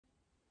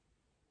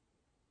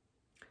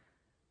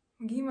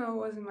MGIMO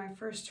wasn't my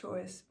first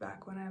choice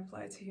back when I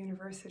applied to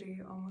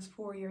university almost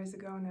 4 years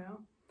ago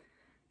now.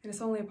 And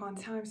it's only upon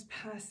time's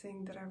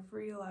passing that I've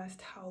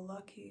realized how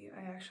lucky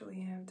I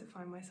actually am to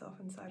find myself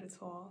inside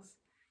its walls.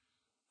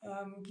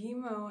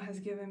 MGIMO has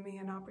given me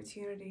an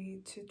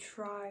opportunity to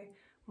try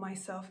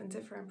myself in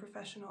different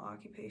professional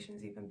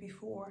occupations even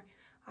before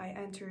I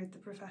entered the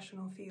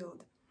professional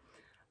field.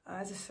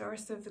 As a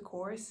source of the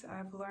course,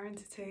 I've learned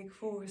to take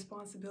full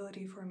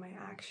responsibility for my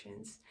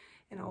actions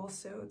and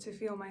also to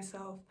feel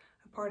myself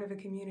a part of a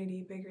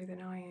community bigger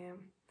than I am.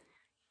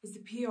 As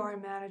the PR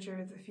manager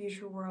of the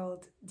Future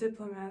World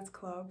Diplomats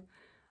Club,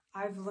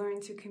 I've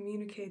learned to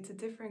communicate to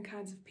different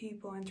kinds of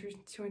people and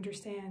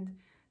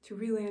to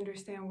really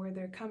understand where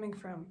they're coming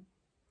from.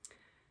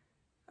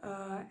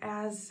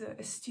 As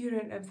a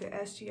student of the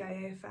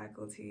SGIA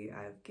faculty,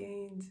 I've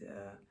gained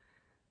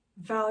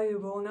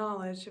valuable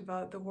knowledge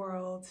about the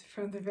world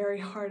from the very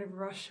heart of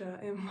Russia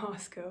in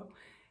Moscow.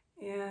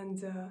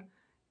 And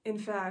in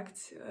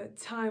fact,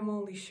 time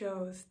only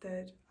shows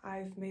that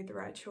I've made the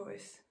right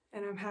choice.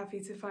 And I'm happy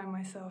to find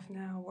myself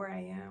now where I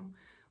am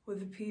with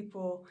the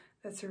people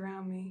that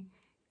surround me.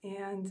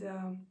 And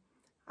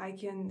I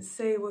can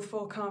say with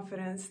full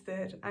confidence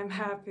that I'm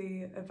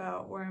happy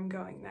about where I'm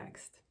going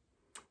next.